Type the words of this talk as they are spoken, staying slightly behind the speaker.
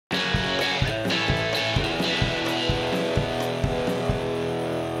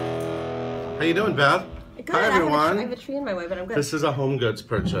How you doing, Beth? Good. Hi, everyone. I have a tree in my way, but I'm good. This is a home goods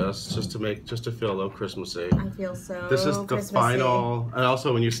purchase, just to feel a little Christmassy. I feel so This is the Christmassy. final, and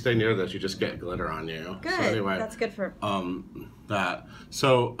also when you stay near this, you just get glitter on you. Good. So anyway, that's good for that.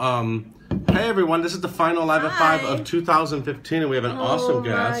 So hey everyone, this is the final Live at 5 of 2015, and we have an awesome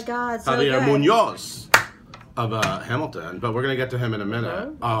guest, my God, so Javier good. Munoz of Hamilton. But we're gonna get to him in a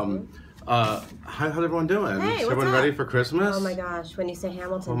minute. How's everyone doing? Hey, is what's everyone up? ready for Christmas? Oh my gosh, when you say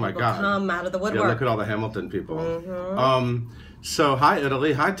Hamilton, Oh my people God. come out of the woodwork. Yeah, look at all the Hamilton people. So hi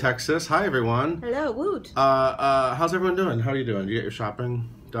Italy, hi Texas, hi everyone. Hello, woot. How's everyone doing? How are you doing? Did you get your shopping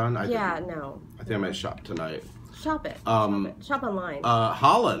done? I think I might shop tonight. Shop it. Shop online.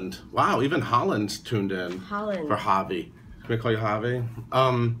 Holland. Wow, even Holland's tuned in. Holland. For Javi. Can we call you Javi?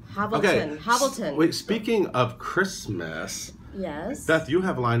 Hobbleton. Okay. Hobbleton. Wait, speaking of Christmas. Yes. Beth, you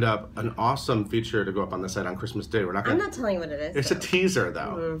have lined up an awesome feature to go up on the site on Christmas Day. We're not gonna. I'm not telling you what it is. It's a teaser,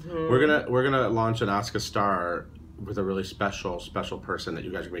 though. We're gonna launch an Ask a Star with a really special person that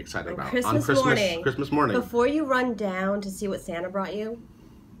you guys are gonna be excited about Christmas morning. Christmas morning. Before you run down to see what Santa brought you,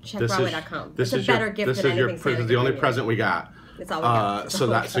 check Broadway.com. It's a better gift than anything Santa This is the only present we got. It's all we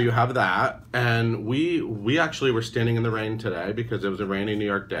got. So you have that, and we actually were standing in the rain today because it was a rainy New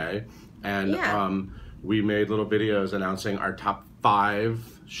York day, and we made little videos announcing our top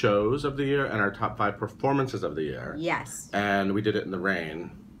 5 shows of the year and our top 5 performances of the year. Yes. And we did it in the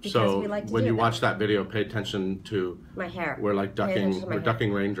rain. Because so we like to when do you that. watch that video, pay attention to my hair. We're like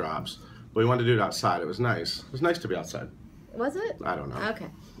ducking raindrops. But we wanted to do it outside. It was nice. It was nice to be outside. Was it? I don't know.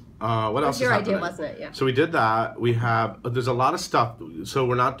 Okay. What else is your happening? idea, wasn't it? Yeah. So we did that. We have, there's a lot of stuff. So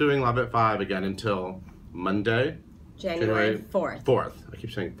we're not doing Live at 5 again until Monday. January 4th. 4th. I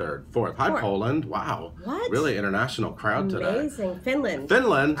keep saying 3rd. 4th. Hi, 4th. Poland. Wow. What? Really international crowd today. Amazing. Finland.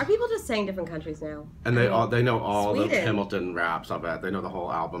 Finland. Are people just saying different countries now? And they know all the Sweden. Hamilton raps, I bet. They know the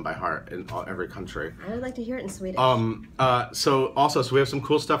whole album by heart in every country. I would like to hear it in Swedish. So we have some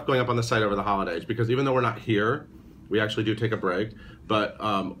cool stuff going up on the site over the holidays, because even though we're not here, we actually do take a break, but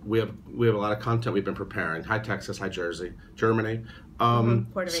we have a lot of content we've been preparing. Hi Texas, hi Jersey, Germany. Puerto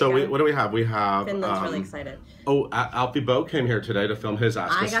Rico. So what do we have? We have Finland's really excited. Oh, Alfie Boe came here today to film his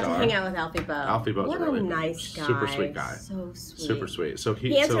Ask a Star. I got to hang out with Alfie Boe. Alfie Boe's what a really nice guy. super sweet guy. So sweet. Super sweet. So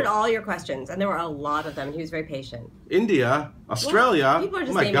he answered all your questions, and there were a lot of them, and he was very patient. India, Australia. People are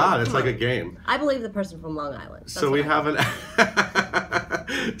just oh my naming God, them. it's Come like on. a game. I believe the person from Long Island. That's So we have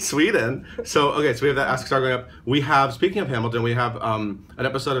Sweden. So we have that Ask a Star going up. We have, speaking of Hamilton, we have an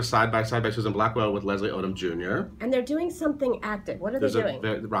episode of Side by Side by Susan Blackwell with Leslie Odom Jr. And they're doing something active. What are they doing?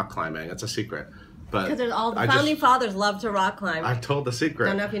 They're rock climbing. It's a secret. Because there's all the founding fathers love to rock climb. I told the secret.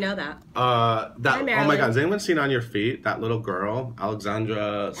 Don't know if you know that. Oh my God! Has anyone seen On Your Feet? That little girl,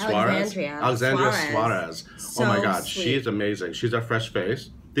 Alexandria Suarez. So oh my God, sweet. she's amazing. She's a fresh face.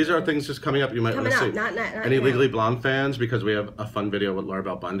 These are things just coming up you might want to see. Not Any Legally Blonde fans? Because we have a fun video with Laura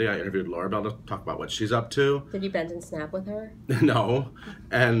Bell Bundy. I interviewed Laura Bell to talk about what she's up to. Did you bend and snap with her? No,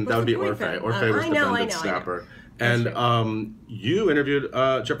 and that would be Orfeh. Orfeh was the bended snapper. And you interviewed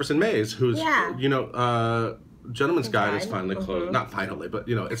Jefferson Mays, who's Gentleman's Guide is finally closed. Not finally, but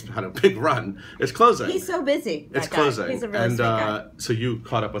it's had a big run. It's closing. He's so busy. It's closing. He's a really sweet guy. So you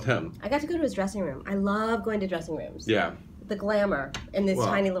caught up with him. I got to go to his dressing room. I love going to dressing rooms. Yeah. The glamour in these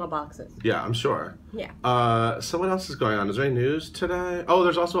tiny little boxes. Yeah, I'm sure. Yeah. So what else is going on? Is there any news today? Oh,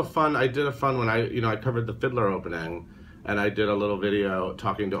 there's also I did a fun when I covered the Fiddler opening, and I did a little video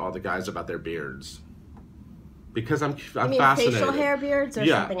talking to all the guys about their beards. Because I'm fascinated. Facial hair beards or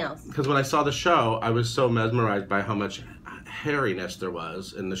something else? Because when I saw the show, I was so mesmerized by how much hairiness there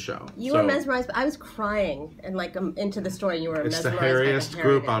was in the show. You were mesmerized, but I was crying and into the story. You were mesmerized. It's the hairiest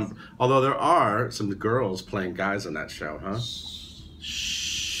group on. Although there are some girls playing guys in that show, huh?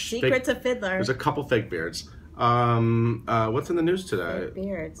 Secrets of Fiddler. There's a couple fake beards. What's in the news today? Fake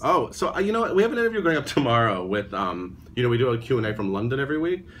beards. Oh, so you know what? We have an interview going up tomorrow with we do a Q&A from London every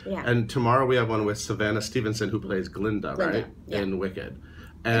week. Yeah. And tomorrow we have one with Savannah Stevenson, who plays Glinda. Right? Yeah. In Wicked.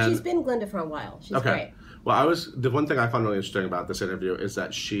 And she's been Glinda for a while. She's great. Well, the one thing I found really interesting about this interview is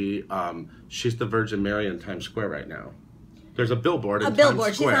that she's the Virgin Mary in Times Square right now. There's a billboard in Times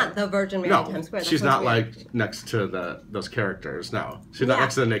Square. She's not the Virgin Mary in Times Square. She's not like next to those characters. No, she's not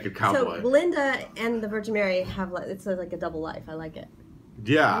next to the naked cowboy. So Glinda and the Virgin Mary have it's like a double life. I like it.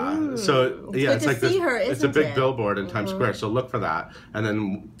 Yeah. So it's like this. It's a big billboard in Times Square. So look for that, and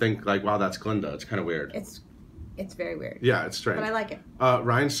then think like, wow, that's Glinda. It's kind of weird. It's very weird. Yeah, it's strange. But I like it.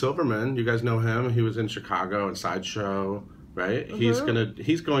 Ryan Silverman, you guys know him. He was in Chicago and Sideshow, right? He's going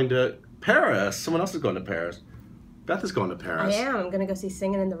to Paris. Someone else is going to Paris. Beth is going to Paris. I am. I'm going to go see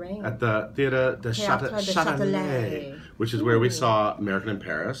Singing in the Rain. At the Theatre de Châtelet, which is where we saw American in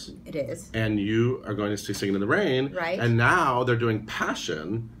Paris. It is. And you are going to see Singing in the Rain. Right. And now they're doing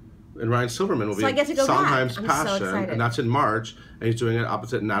Passion, and Ryan Silverman will be I get to go Sondheim's back. I'm Passion, so excited. and that's in March, and he's doing it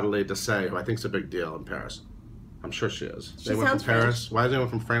opposite Natalie Dessay, who I think is a big deal in Paris. I'm sure she is. She sounds from Paris. French. Why is anyone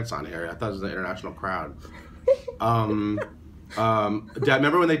from France on here? I thought it was an international crowd.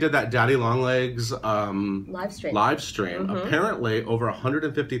 Remember when they did that Daddy Longlegs live stream? Apparently, over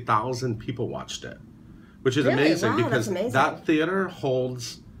 150,000 people watched it, which is amazing because that theater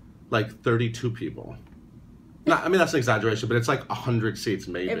holds like 32 people. I mean, that's an exaggeration, but it's like 100 seats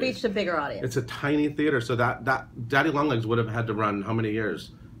maybe. It reached a bigger audience. It's a tiny theater, so that Daddy Longlegs would have had to run how many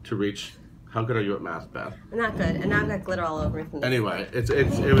years to reach? How good are you at math, Beth? Not good, and now I've got glitter all over me. Anyway, it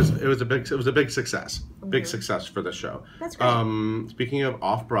was a big success, big success for the show. That's great. Speaking of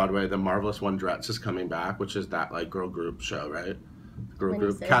off Broadway, the Marvelous Wonderettes is coming back, which is that like girl group show, right? Girl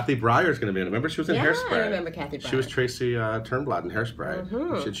group. Kathy Breyer's going to be in it. Remember, she was in Hairspray. I remember Kathy Breyer. She was Tracy Turnblad in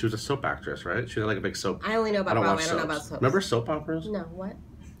Hairspray. She was a soap actress, right? She had like a big soap. I only know about Broadway. I don't know about soaps. Remember soap operas? No, what?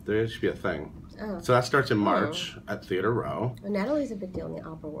 There should be a thing. Oh. So that starts in March at Theater Row. Well, Natalie's a big deal in the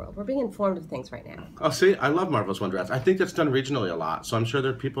opera world. We're being informed of things right now. Oh, see, I love Marvelous Wonderettes. I think that's done regionally a lot. So I'm sure there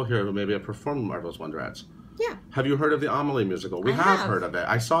are people here who maybe have performed Marvelous Wonderettes. Yeah. Have you heard of the Amelie musical? We have heard of it.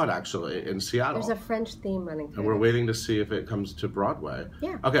 I saw it actually in Seattle. There's a French theme running through. And we're waiting to see if it comes to Broadway.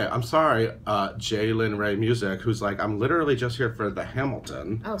 Yeah. Okay, I'm sorry, J. Lynn Ray Music, who's like, I'm literally just here for the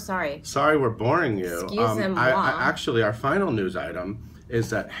Hamilton. Oh, sorry. Sorry, we're boring you. Excuse-moi. Actually, our final news item is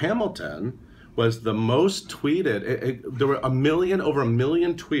that Hamilton was the most tweeted. There were over a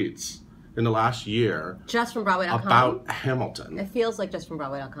million tweets in the last year. Just from Broadway.com? About Hamilton. It feels like just from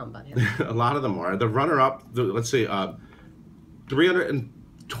Broadway.com about Hamilton. A lot of them were. The runner-up, let's see,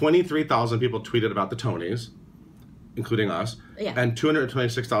 323,000 people tweeted about the Tonys, including us. Yeah. And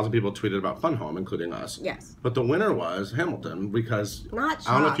 226,000 people tweeted about Fun Home, including us. Yes. But the winner was Hamilton because Not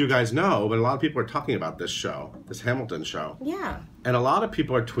I don't know if you guys know, but a lot of people are talking about this show, this Hamilton show. Yeah. And a lot of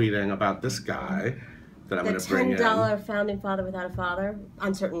people are tweeting about this guy that I'm going to bring in. The $10 founding father without a father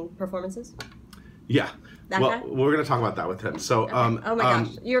on certain performances? Yeah. That guy? We're going to talk about that with him. So, okay. Oh my gosh.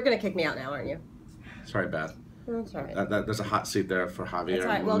 You're going to kick me out now, aren't you? Sorry, Beth. That's all right. There's a hot seat there for Javier. That's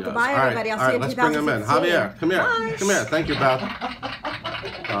all right. Well, Munoz. goodbye, everybody. I'll see you in 2016. Let's bring him in. Javier, come here. Bye. Come here. Thank you, Beth.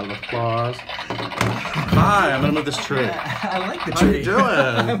 Round of applause. Hi, I'm going to move this tree. I like the tree. How you doing?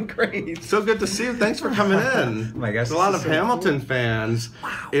 I'm great. So good to see you. Thanks for coming in. Oh my gosh. There's a lot of Hamilton fans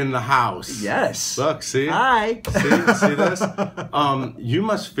in the house. Yes. Look, see? Hi. See this? You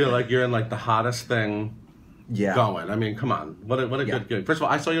must feel like you're in like the hottest thing going. I mean, come on. What a good gig. First of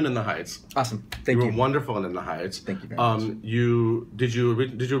all, I saw you in In the Heights. Awesome. Thank you. You were wonderful in the Heights. Thank you very much. Did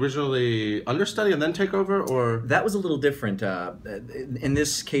you originally understudy and then take over, or? That was a little different. In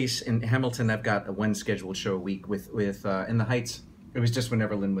this case, in Hamilton, I've got one scheduled show a week. With In the Heights, it was just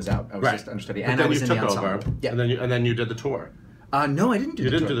whenever Lynn was out. I was just understudying, and I was in the ensemble. Yeah. And then you did the tour. No, I didn't do the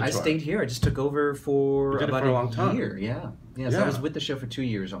tour. Do the tour. I stayed here. I just took over for about a long time. Year. Yeah. Yes, I was with the show for 2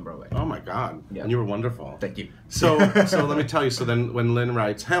 years on Broadway. Oh my God! Yeah. And you were wonderful. Thank you. So let me tell you. So then, when Lynn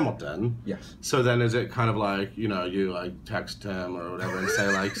writes Hamilton, yes. So then, is it kind of like you like text him or whatever and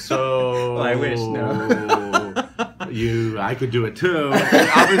say like, so? Well, I wish no. I could do it too.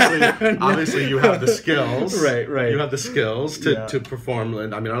 Obviously, you have the skills. Right. You have the skills to perform.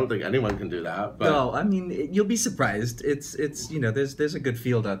 I mean, I don't think anyone can do that. But. No, I mean, you'll be surprised. It's there's a good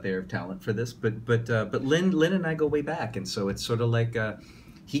field out there of talent for this. But Lynn and I go way back, and so it's sort of like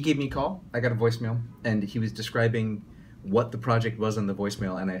he gave me a call. I got a voicemail, and he was describing what the project was on the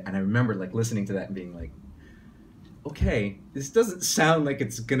voicemail, and I remember like listening to that and being like, okay, this doesn't sound like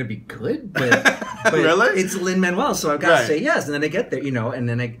it's gonna be good, but really? It's Lin-Manuel, so I've got to say yes. And then I get there, and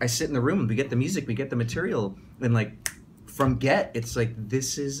then I sit in the room and we get the music, we get the material, and like from it's like,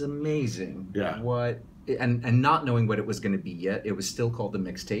 this is amazing. Yeah. And not knowing what it was gonna be yet, it was still called the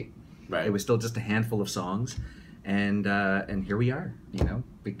mixtape. Right. It was still just a handful of songs. And here we are,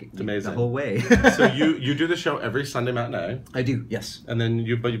 it's amazing the whole way. So you do the show every Sunday matinee. I do, yes. And then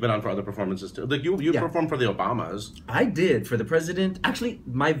you've been on for other performances too. Like you performed for the Obamas. I did for the president. Actually,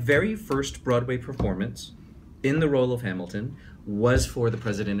 my very first Broadway performance in the role of Hamilton was for the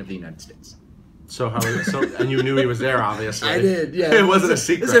President of the United States. So and you knew he was there, obviously. I did, yeah. It wasn't a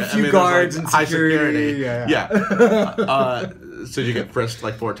secret. There's a few guards and security. Yeah. So did you get frisked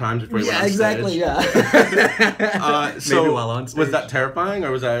like 4 times before you went on stage? Exactly, yeah. So maybe while on stage. Was that terrifying,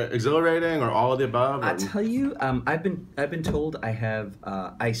 or was that exhilarating, or all of the above? I tell you, I've been told I have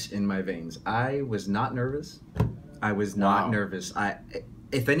ice in my veins. I was not nervous. I was not nervous.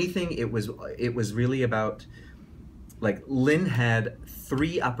 If anything, it was really about like Lynn had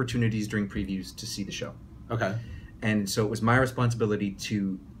 3 opportunities during previews to see the show. Okay. And so it was my responsibility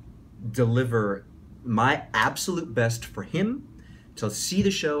to deliver my absolute best for him, to see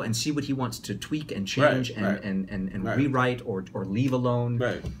the show and see what he wants to tweak and change and rewrite or leave alone.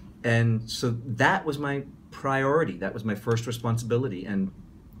 Right. And so that was my priority. That was my first responsibility. And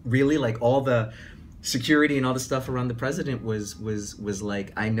really, like, all the security and all the stuff around the president was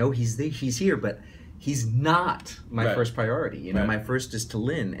like, I know he's here, but he's not my first priority. You know, my first is to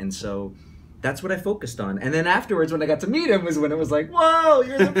Lynn. And so that's what I focused on. And then afterwards, when I got to meet him, was when it was like, whoa,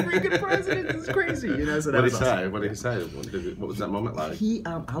 you're the freaking president. This is crazy. You know, so that was awesome. What did he say? What was that moment like? He,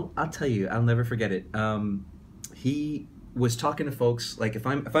 I'll tell you, I'll never forget it. He was talking to folks, like, if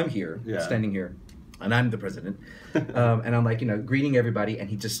I'm here, standing here, and I'm the president, and I'm like, you know, greeting everybody, and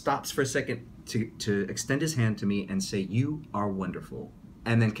he just stops for a second to extend his hand to me and say, "You are wonderful,"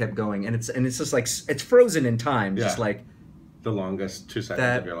 and then kept going, and it's just like, it's frozen in time, just like the longest 2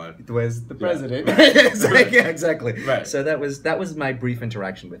 seconds of your life. That was the president. Exactly. Right. So that was my brief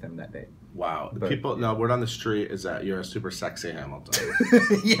interaction with him that day. Wow. Word on the street is that you're a super sexy Hamilton.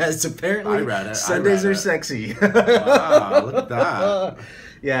 Yes, apparently. I read it. Sundays are sexy. Wow, look at that.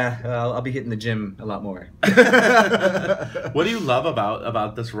 Yeah, I'll be hitting the gym a lot more. What do you love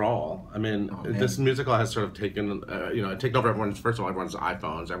about this role? I mean, this musical has sort of taken over everyone's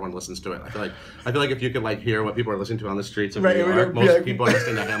iPhones. Everyone listens to it. I feel like if you could like hear what people are listening to on the streets of New York, most people are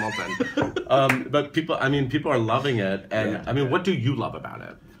listening to Hamilton. But people are loving it. And I mean, what do you love about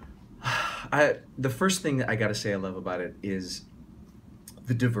it? The first thing that I got to say I love about it is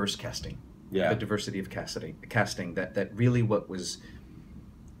the diverse casting. Yeah. The diversity of casting. That really what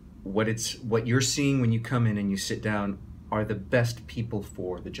you're seeing when you come in and you sit down are the best people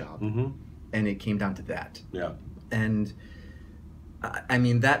for the job. Mm-hmm. And it came down to that. Yeah. And I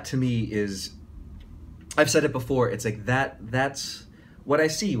mean, that to me is, I've said it before, it's like that's what I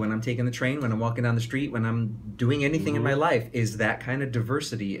see when I'm taking the train, when I'm walking down the street, when I'm doing anything in my life, is that kind of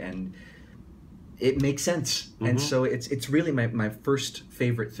diversity, and it makes sense. Mm-hmm. And so it's really my first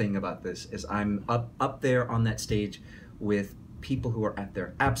favorite thing about this is I'm up there on that stage with people who are at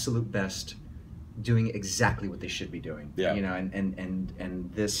their absolute best, doing exactly what they should be doing. Yeah. You know,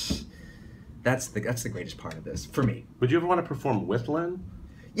 and this, that's the greatest part of this for me. Would you ever want to perform with Lynn?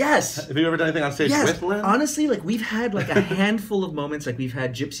 Yes. Have you ever done anything on stage with Lynn? Honestly, like, we've had like a handful of moments. Like, we've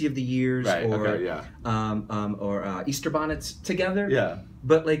had Gypsy of the Years or Easter Bonnets together. Yeah.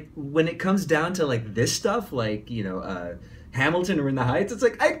 But like, when it comes down to like this stuff, like, you know, Hamilton or In the Heights, it's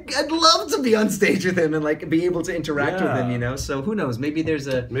like I'd love to be on stage with him and like be able to interact with him, you know. So who knows? Maybe there's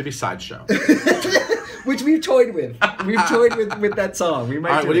Sideshow, which we've toyed with. We've toyed with that song. We might.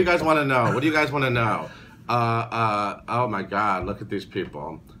 All right, what do you guys want to know? Oh my God! Look at these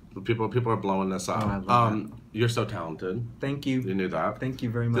people. People are blowing this up. You're so talented. Thank you. You knew that. Thank you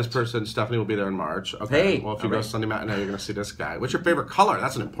very much. This person, Stephanie, will be there in March. Okay. Hey. Well, if you go Sunday matinee, you're going to see this guy. What's your favorite color?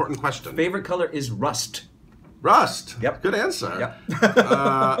 That's an important question. Favorite color is rust. Rust. Yep. Good answer.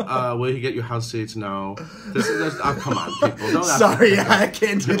 Yep. Will he get you house seats? No. Come on, people. Don't Sorry, I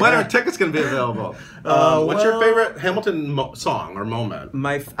can't do that. When are tickets going to be available? What's your favorite Hamilton song or moment?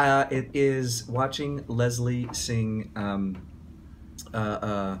 It is watching Leslie sing.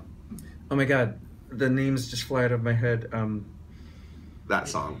 Oh my God, the names just fly out of my head. That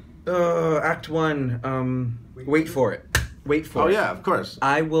song. Act 1. Wait for it. Wait for it. Oh yeah, of course.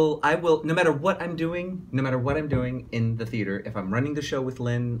 I will. No matter what I'm doing in the theater, if I'm running the show with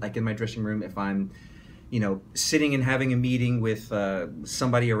Lynn, like in my dressing room, if I'm, you know, sitting and having a meeting with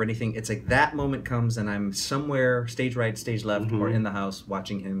somebody or anything, it's like that moment comes and I'm somewhere, stage right, stage left, or in the house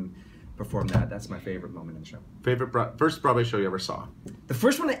watching him perform that. That's my favorite moment in the show. Favorite first Broadway show you ever saw? The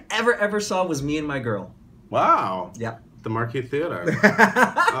first one I ever saw was Me and My Girl. Wow. Yeah. The Marquee Theater.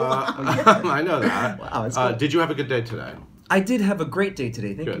 I know that. Wow, that's cool. Did you have a good day today? I did have a great day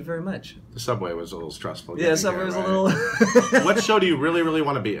today. Thank you very much. The subway was a little stressful. Yeah, subway was a little... What show do you really, really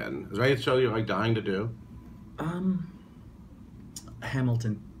want to be in? Is there any show you're like dying to do?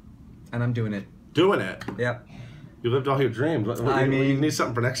 Hamilton. And I'm doing it. Doing it? Yep. You lived all your dreams. You need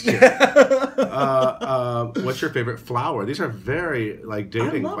something for next year. What's your favorite flower? These are very like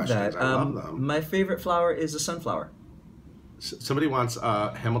dating questions. I love them. My favorite flower is a sunflower. Somebody wants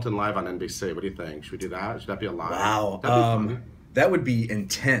Hamilton live on NBC. What do you think? Should we do that? Should that be a live? Wow. That'd be fun. That would be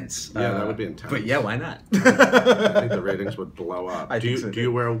intense. Yeah, that would be intense. But yeah, why not? I think the ratings would blow up. Do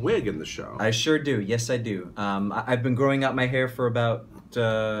you wear a wig in the show? I sure do. Yes, I do. I've been growing out my hair for about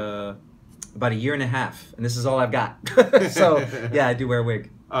a year and a half, and this is all I've got. So yeah, I do wear a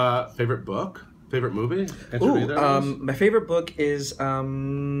wig. Favorite book? Favorite movie? My favorite book is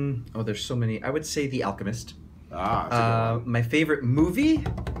there's so many. I would say The Alchemist. My favorite movie?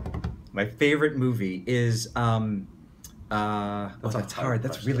 My favorite movie is that's hard.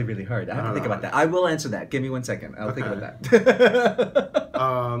 That's really, really hard. I have to think about that. I will answer that. Give me 1 second. I'll think about that.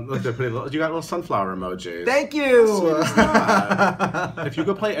 Look, they're pretty little. You got little sunflower emojis. Thank you. If you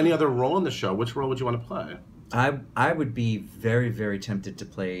could play any other role in the show, which role would you want to play? I would be very, very tempted to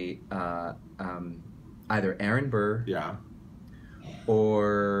play either Aaron Burr. Yeah.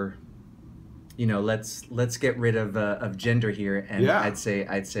 Or, let's get rid of gender here, and I'd say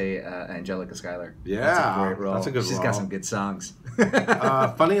Angelica Schuyler. Yeah, that's a great role. That's a good She's role. got some good songs.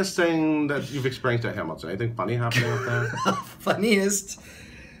 Funniest thing that you've experienced at Hamilton? Anything funny happening out there? Funniest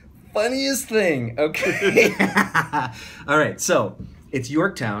thing. Okay. All right. So it's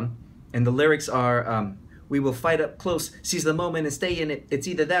Yorktown, and the lyrics are. We will fight up close, seize the moment and stay in it. It's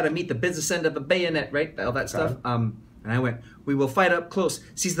either that or meet the business end of a bayonet, right? All that stuff. And I went, we will fight up close,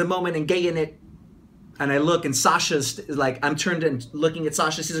 seize the moment and gay in it. And I look, and Sasha's like, I'm turned and looking at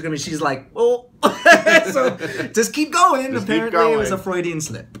Sasha. She's like, oh. So just keep going. Just apparently, keep going. It was a Freudian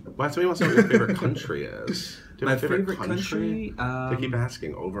slip. Well, somebody wants to know what your favorite country is. Do you My have a favorite country? They keep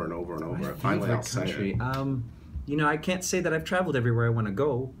asking over and over and over. Finally, I'll say it. I can't say that I've traveled everywhere I want to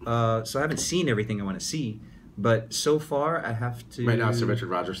go, so I haven't seen everything I want to see. But so far, I have to. Right now, it's the Richard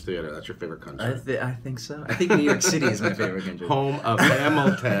Rogers Theater. That's your favorite country. I think so. I think New York City is my favorite country. Home of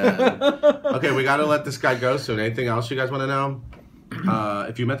Hamilton. Okay, we got to let this guy go soon. Anything else you guys want to know?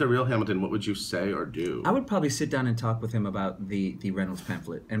 If you met the real Hamilton, what would you say or do? I would probably sit down and talk with him about the Reynolds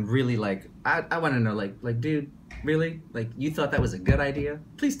pamphlet, and really I want to know dude, really, you thought that was a good idea?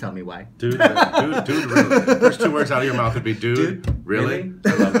 Please tell me why. Dude, really. First 2 words out of your mouth would be dude really?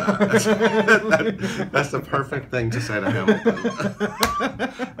 I love that. That's the perfect thing to say to Hamilton.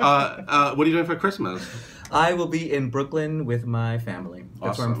 What are you doing for Christmas? I will be in Brooklyn with my family.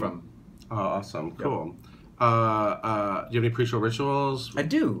 That's where I'm from. Oh, awesome. Cool. Yep. Do you have any pre-show rituals? I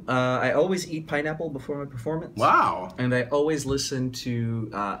do. I always eat pineapple before my performance. Wow. And I always listen to,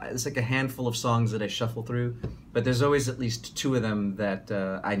 it's like a handful of songs that I shuffle through, but there's always at least 2 of them that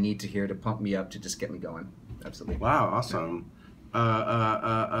I need to hear to pump me up, to just get me going. Absolutely. Wow, awesome.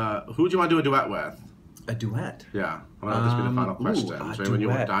 Who would you want to do a duet with? A duet? Yeah. Well, that'll just be the final question. So when you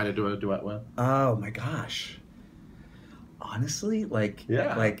would die to do a duet with? Oh my gosh. Honestly,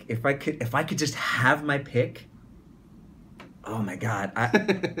 if I could just have my pick. Oh my God,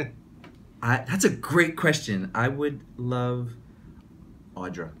 that's a great question. I would love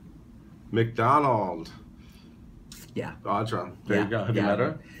Audra McDonald. Yeah, Audra. There you go. Have you met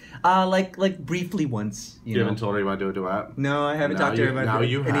her? Like briefly once. You haven't told her you want to do a duet? No, I haven't talked to her about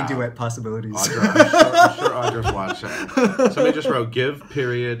any duet possibilities. Audra, I'm sure Audra's watching. Somebody just wrote, give,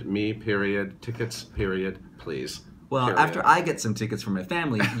 period, me, period, tickets, period, please. Well, after I get some tickets for my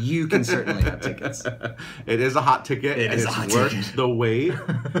family, you can certainly have tickets. It is a hot ticket. It's worth the wait.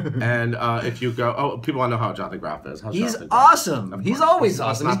 And if you go... people want to know how Jonathan Groff is. He's awesome. He's always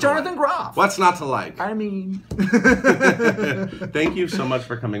awesome. He's Jonathan Groff. What's not to like? I mean... Thank you so much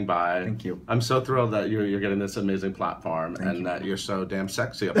for coming by. Thank you. I'm so thrilled that you're getting this amazing platform that you're so damn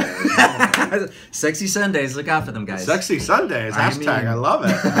sexy up there. Sexy Sundays. Look out for them, guys. Sexy Sundays. Hashtag. I love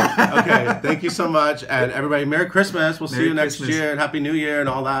it. Okay. Thank you so much. And everybody, Merry Christmas. We'll see you next year, and Happy New Year and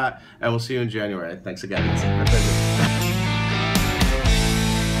all that. And we'll see you in January. Thanks again. My pleasure.